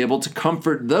may be able to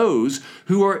comfort those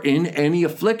who are in any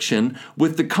affliction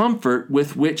with the comfort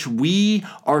with which we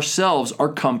ourselves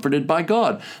are comforted by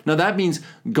God. Now that means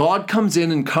God comes in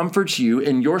and comforts you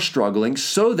in your struggling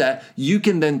so that you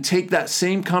can then take that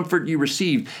same comfort you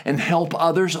received and help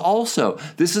others also.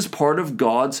 This is part of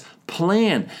God's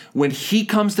plan. When he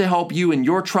comes to help you in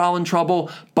your trial and trouble,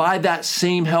 by that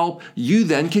same help, you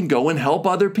then can go and help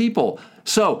other people.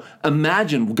 So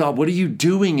imagine, God, what are you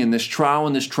doing in this trial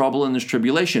and this trouble and this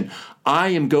tribulation? I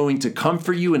am going to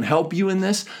comfort you and help you in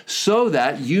this so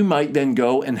that you might then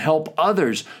go and help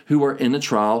others who are in a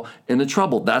trial and a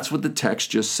trouble. That's what the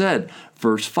text just said.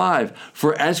 Verse 5,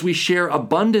 "For as we share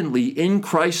abundantly in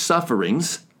Christ's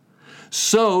sufferings,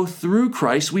 so through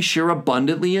Christ we share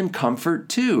abundantly in comfort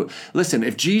too." Listen,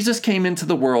 if Jesus came into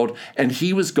the world and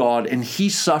he was God and he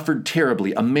suffered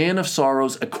terribly, a man of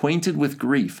sorrows, acquainted with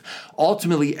grief,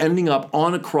 ultimately ending up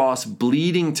on a cross,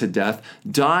 bleeding to death,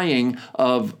 dying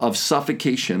of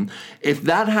suffocation, if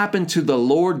that happened to the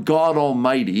Lord God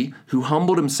Almighty, who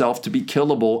humbled himself to be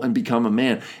killable and become a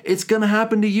man, it's going to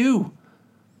happen to you.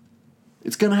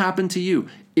 It's going to happen to you.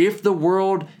 If the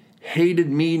world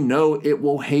hated me, no, it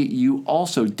will hate you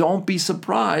also. Don't be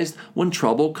surprised when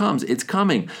trouble comes. It's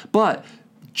coming. But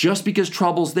just because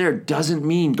trouble's there doesn't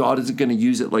mean God isn't going to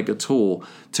use it like a tool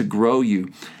to grow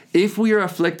you. If we are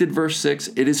afflicted, verse 6,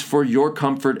 it is for your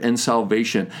comfort and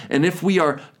salvation. And if we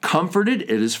are comforted,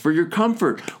 it is for your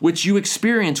comfort, which you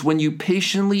experience when you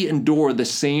patiently endure the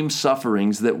same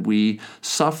sufferings that we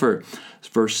suffer.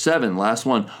 Verse 7, last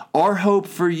one. "Our hope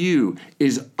for you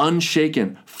is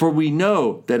unshaken, for we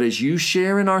know that as you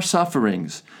share in our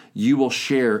sufferings, you will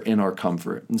share in our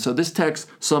comfort." And so this text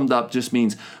summed up just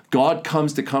means God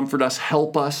comes to comfort us,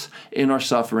 help us in our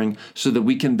suffering so that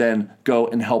we can then go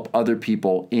and help other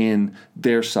people in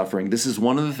their suffering. This is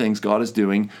one of the things God is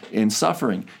doing in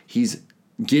suffering. He's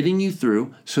getting you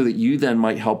through so that you then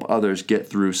might help others get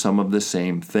through some of the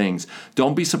same things.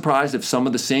 Don't be surprised if some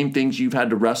of the same things you've had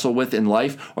to wrestle with in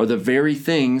life are the very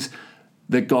things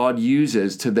that God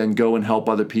uses to then go and help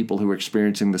other people who are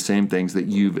experiencing the same things that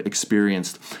you've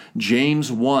experienced.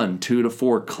 James 1,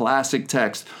 2-4, classic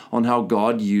text on how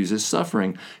God uses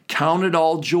suffering. "Count it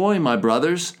all joy, my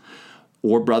brothers,"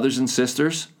 or brothers and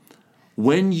sisters,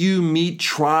 "when you meet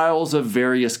trials of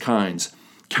various kinds."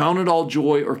 Count it all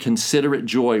joy or consider it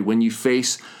joy when you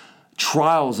face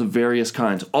trials of various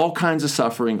kinds, all kinds of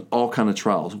suffering, all kinds of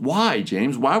trials. Why,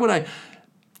 James? Why would I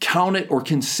count it or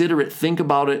consider it, think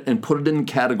about it, and put it in the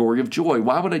category of joy?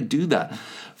 Why would I do that?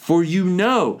 "For you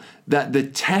know that the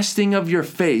testing of your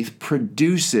faith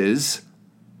produces"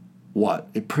 what?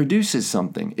 It produces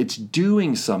something. It's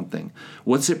doing something.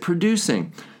 What's it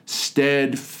producing?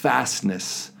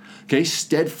 Steadfastness. Okay,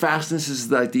 steadfastness is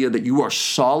the idea that you are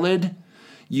solid.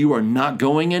 You are not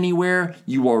going anywhere.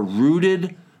 You are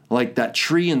rooted like that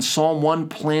tree in Psalm 1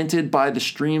 planted by the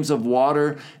streams of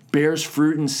water, bears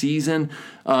fruit in season.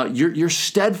 You're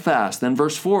steadfast. Then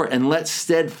verse 4, "And let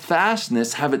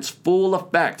steadfastness have its full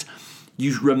effect."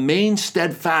 You remain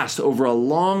steadfast over a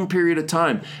long period of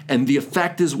time. And the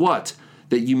effect is what?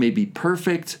 That you may be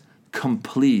perfect,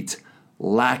 complete,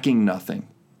 lacking nothing.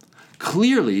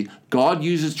 Clearly, God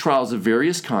uses trials of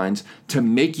various kinds to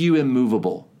make you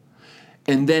immovable.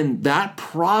 And then that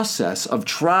process of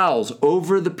trials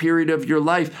over the period of your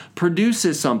life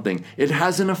produces something. It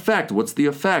has an effect. What's the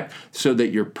effect? So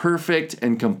that you're perfect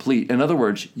and complete. In other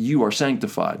words, you are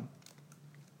sanctified.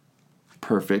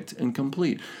 perfect and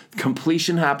complete.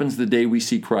 Completion happens the day we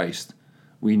see Christ.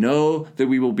 We know that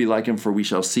we will be like him, for we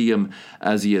shall see him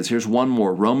as he is. Here's one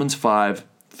more, Romans 5,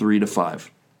 3-5.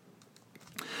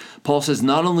 Paul says,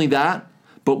 not only that,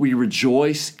 but we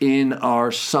rejoice in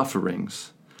our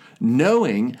sufferings,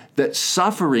 knowing that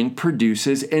suffering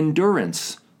produces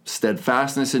endurance,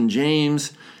 steadfastness in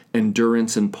James,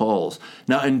 endurance in Paul's.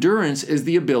 Now, endurance is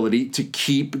the ability to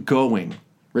keep going,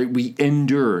 right? We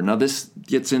endure. Now, this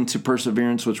gets into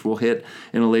perseverance, which we'll hit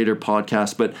in a later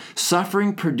podcast, but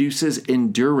suffering produces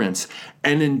endurance,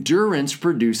 and endurance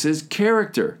produces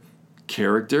character.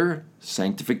 Character,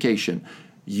 sanctification.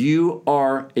 You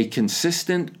are a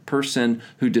consistent person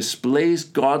who displays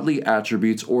godly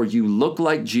attributes, or you look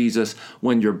like Jesus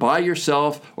when you're by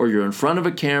yourself, or you're in front of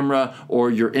a camera,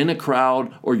 or you're in a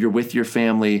crowd, or you're with your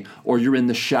family, or you're in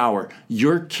the shower.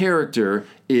 Your character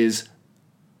is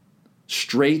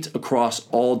straight across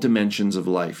all dimensions of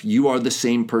life. You are the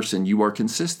same person. You are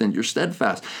consistent. You're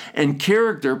steadfast. And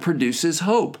character produces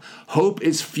hope. Hope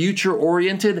is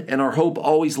future-oriented, and our hope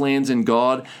always lands in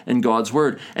God and God's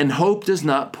word. And hope does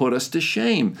not put us to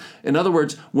shame. In other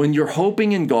words, when you're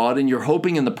hoping in God and you're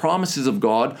hoping in the promises of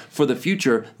God for the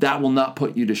future, that will not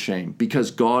put you to shame,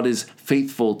 because God is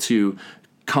faithful to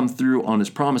come through on his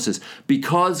promises.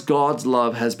 Because God's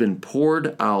love has been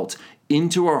poured out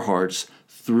into our hearts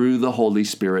through the Holy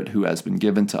Spirit who has been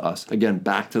given to us. Again,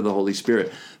 back to the Holy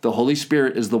Spirit. The Holy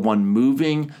Spirit is the one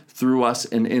moving through us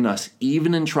and in us,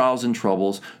 even in trials and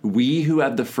troubles. We who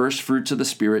have the first fruits of the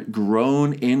Spirit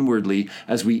groan inwardly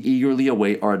as we eagerly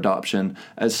await our adoption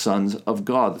as sons of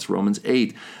God. That's Romans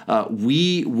 8.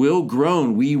 We will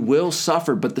groan, we will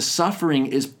suffer, but the suffering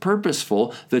is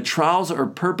purposeful. The trials are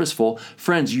purposeful.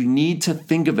 Friends, you need to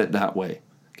think of it that way.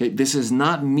 Okay, this is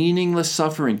not meaningless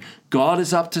suffering. God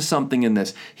is up to something in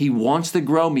this. He wants to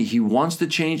grow me. He wants to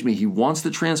change me. He wants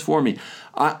to transform me.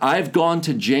 I've gone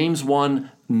to James 1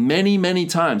 many, many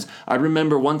times. I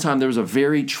remember one time there was a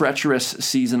very treacherous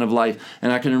season of life,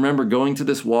 and I can remember going to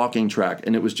this walking track,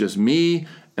 and it was just me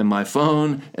and my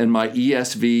phone and my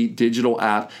ESV digital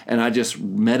app, and I just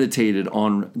meditated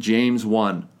on James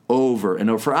 1. Over and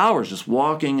over for hours, just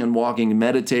walking and walking,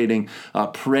 meditating,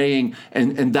 praying.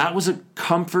 And that was a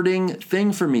comforting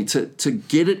thing for me to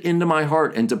get it into my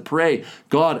heart and to pray,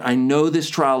 God, I know this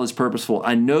trial is purposeful.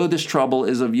 I know this trouble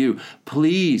is of you.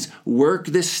 Please work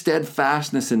this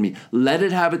steadfastness in me. Let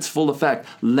it have its full effect.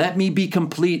 Let me be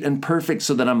complete and perfect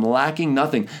so that I'm lacking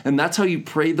nothing. And that's how you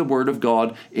pray the word of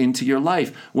God into your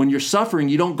life. When you're suffering,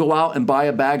 you don't go out and buy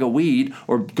a bag of weed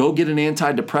or go get an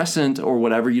antidepressant or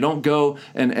whatever. You don't go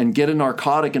and get a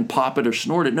narcotic and pop it or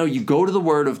snort it. No, you go to the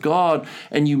word of God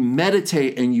and you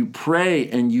meditate and you pray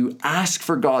and you ask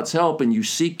for God's help and you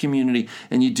seek community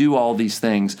and you do all these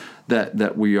things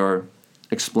that we are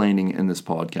explaining in this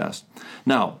podcast.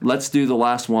 Now, let's do the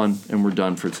last one and we're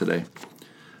done for today.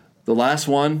 The last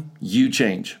one, you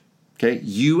change. Okay?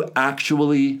 You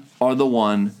actually are the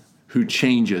one who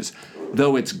changes.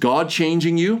 Though it's God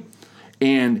changing you,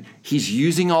 and he's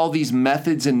using all these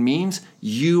methods and means,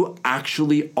 you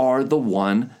actually are the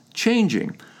one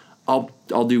changing.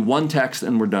 I'll do one text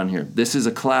and we're done here. This is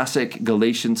a classic,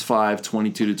 Galatians 5,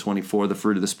 22-24, the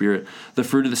fruit of the Spirit. The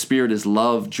fruit of the Spirit is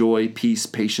love, joy, peace,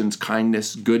 patience,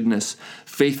 kindness, goodness,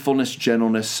 faithfulness,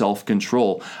 gentleness,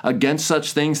 self-control. Against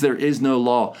such things there is no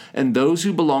law. And those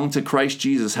who belong to Christ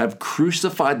Jesus have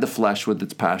crucified the flesh with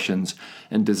its passions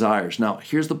and desires. Now,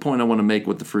 here's the point I want to make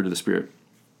with the fruit of the Spirit.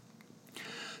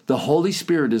 The Holy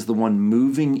Spirit is the one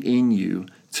moving in you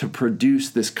to produce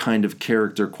this kind of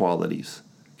character qualities.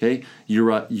 Okay?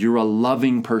 You're a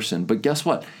loving person, but guess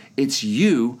what? It's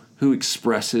you who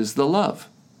expresses the love.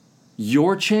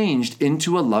 You're changed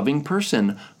into a loving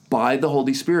person by the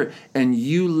Holy Spirit, and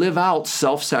you live out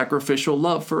self-sacrificial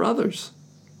love for others.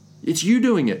 It's you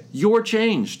doing it. You're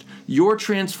changed. You're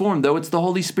transformed, though it's the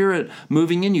Holy Spirit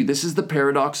moving in you. This is the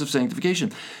paradox of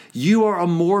sanctification. You are a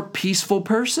more peaceful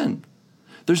person.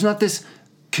 There's not this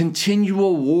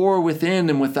continual war within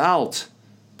and without.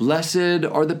 Blessed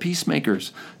are the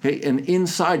peacemakers. Okay? And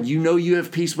inside, you know you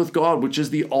have peace with God, which is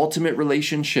the ultimate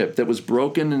relationship that was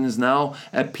broken and is now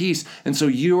at peace. And so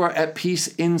you are at peace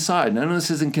inside. And I know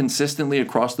this isn't consistently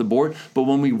across the board, but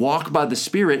when we walk by the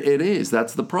Spirit, it is.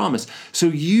 That's the promise. So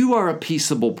you are a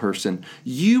peaceable person.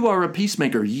 You are a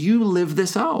peacemaker. You live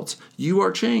this out. You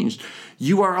are changed.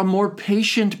 You are a more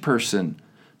patient person.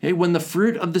 Okay, when the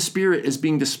fruit of the Spirit is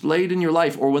being displayed in your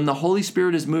life, or when the Holy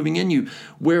Spirit is moving in you,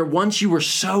 where once you were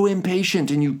so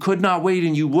impatient and you could not wait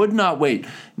and you would not wait,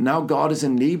 now God is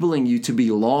enabling you to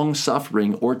be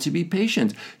long-suffering or to be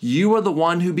patient. You are the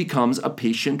one who becomes a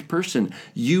patient person.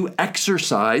 You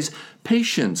exercise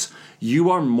patience.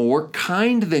 You are more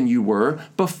kind than you were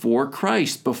before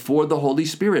Christ, before the Holy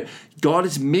Spirit. God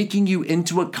is making you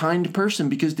into a kind person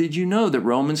because did you know that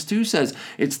Romans 2 says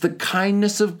it's the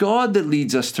kindness of God that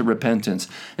leads us to repentance?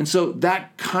 And so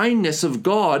that kindness of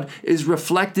God is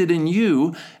reflected in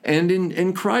you and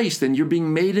in Christ, and you're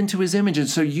being made into his image. And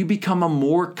so you become a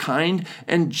more kind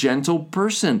and gentle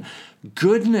person.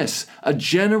 Goodness, a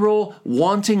general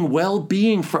wanting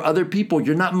well-being for other people.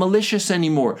 You're not malicious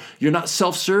anymore. You're not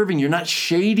self-serving. You're not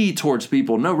shady towards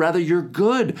people. No, rather you're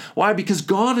good. Why? Because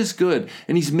God is good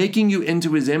and he's making you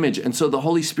into his image. And so the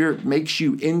Holy Spirit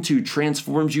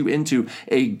transforms you into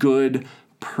a good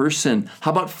person. How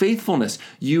about faithfulness?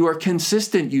 You are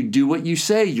consistent. You do what you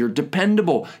say. You're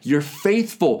dependable. You're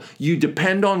faithful. You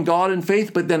depend on God in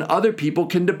faith, but then other people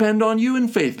can depend on you in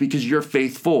faith because you're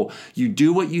faithful. You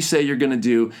do what you say you're going to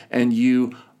do, and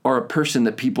you are a person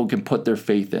that people can put their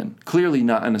faith in. Clearly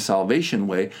not in a salvation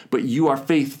way, but you are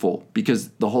faithful because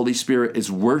the Holy Spirit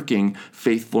is working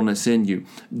faithfulness in you.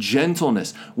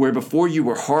 Gentleness, where before you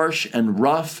were harsh and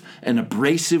rough and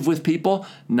abrasive with people,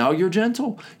 now you're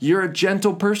gentle. You're a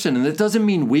gentle person, and that doesn't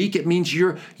mean weak. It means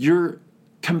you're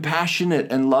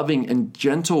compassionate and loving and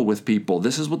gentle with people.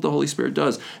 This is what the Holy Spirit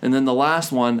does. And then the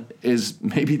last one is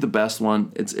maybe the best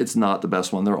one. It's not the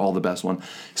best one. They're all the best one.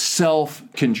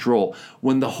 Self-control.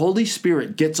 When the Holy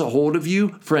Spirit gets a hold of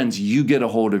you, friends, you get a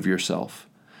hold of yourself.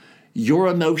 Your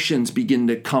emotions begin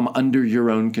to come under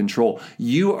your own control.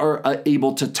 You are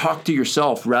able to talk to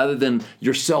yourself rather than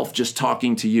yourself just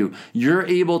talking to you. You're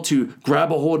able to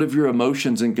grab a hold of your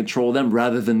emotions and control them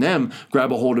rather than them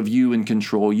grab a hold of you and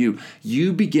control you.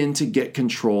 You begin to get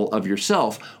control of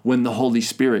yourself when the Holy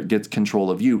Spirit gets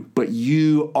control of you, but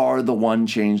you are the one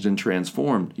changed and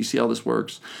transformed. You see how this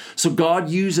works? So God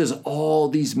uses all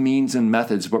these means and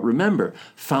methods, but remember,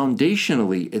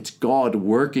 foundationally, it's God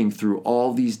working through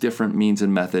all these different means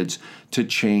and methods to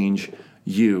change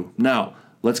you. Now,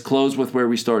 let's close with where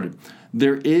we started.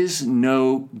 There is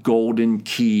no golden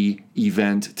key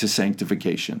event to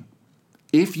sanctification.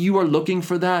 If you are looking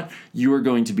for that, you are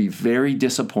going to be very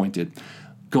disappointed.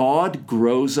 God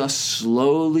grows us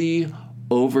slowly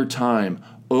over time,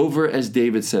 over, as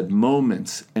David said,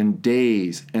 moments and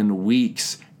days and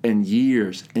weeks and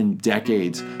years and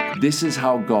decades. This is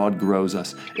how God grows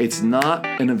us. It's not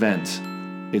an event,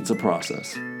 it's a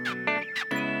process.